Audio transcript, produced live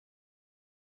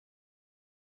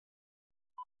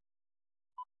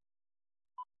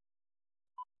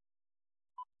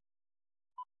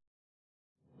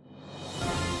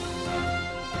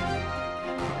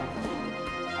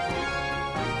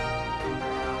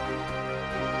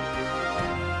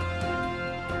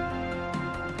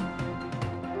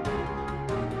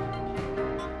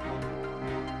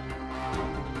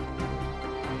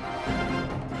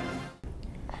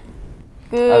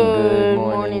Good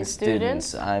morning,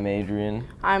 students. I'm Adrian.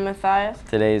 I'm Matthias.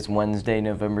 Today is Wednesday,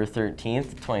 November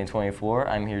 13th, 2024.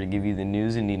 I'm here to give you the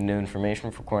news and need to know information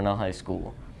for Cornell High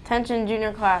School. Attention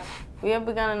junior class. We have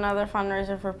begun another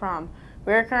fundraiser for prom.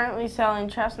 We are currently selling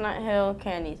Chestnut Hill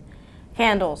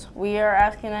candles. We are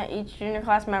asking that each junior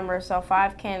class member sell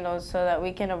 5 candles so that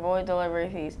we can avoid delivery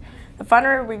fees. The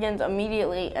fundraiser begins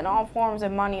immediately and all forms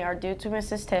of money are due to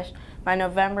Mrs. Tisch by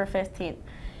November 15th.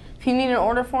 If you need an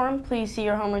order form, please see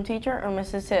your homeroom teacher or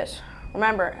Mrs. Tisch.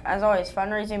 Remember, as always,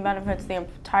 fundraising benefits the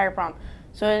entire prom,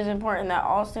 so it is important that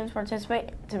all students participate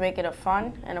to make it a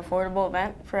fun and affordable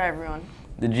event for everyone.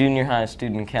 The Junior High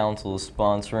Student Council is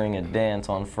sponsoring a dance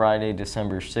on Friday,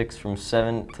 December 6th from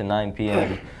 7 to 9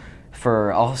 p.m.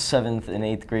 for all 7th and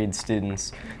 8th grade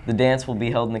students. The dance will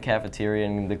be held in the cafeteria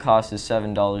and the cost is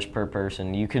 $7 per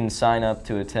person. You can sign up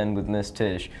to attend with Ms.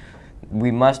 Tisch.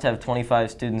 We must have 25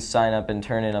 students sign up and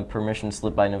turn in a permission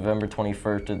slip by November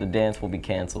 21st or the dance will be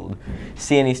canceled.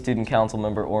 See any student council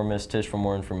member or Ms. Tisch for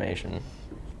more information.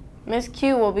 Ms.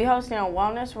 Q will be hosting a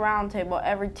wellness roundtable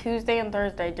every Tuesday and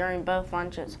Thursday during both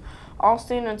lunches. All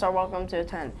students are welcome to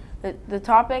attend. The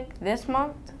topic this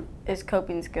month is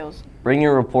coping skills. Bring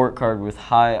your report card with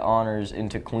high honors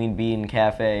into Queen Bean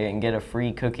Cafe and get a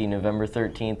free cookie November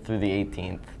 13th through the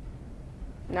 18th.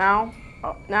 Now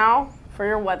for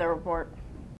your weather report.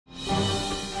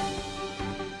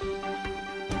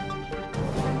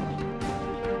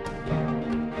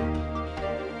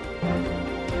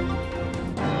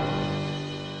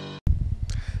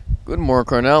 Good morning,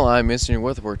 Cornell. I'm missing your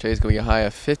weather report. Today's going to be a high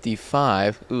of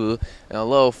 55, and a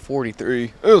low of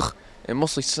 43, and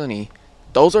mostly sunny.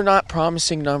 Those are not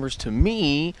promising numbers to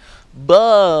me,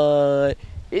 but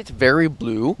it's very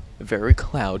blue, very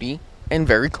cloudy, and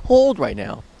very cold right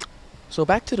now. So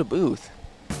back to the booth.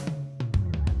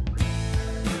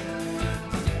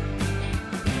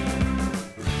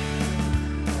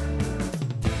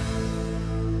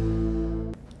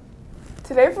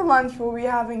 Today for lunch we'll be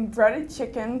having breaded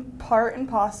chicken, part and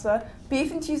pasta,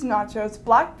 beef and cheese nachos,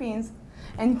 black beans,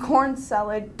 and corn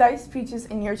salad, diced peaches,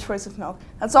 and your choice of milk.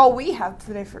 That's all we have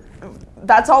for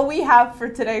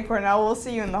today, Cornell. We'll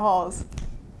see you in the halls.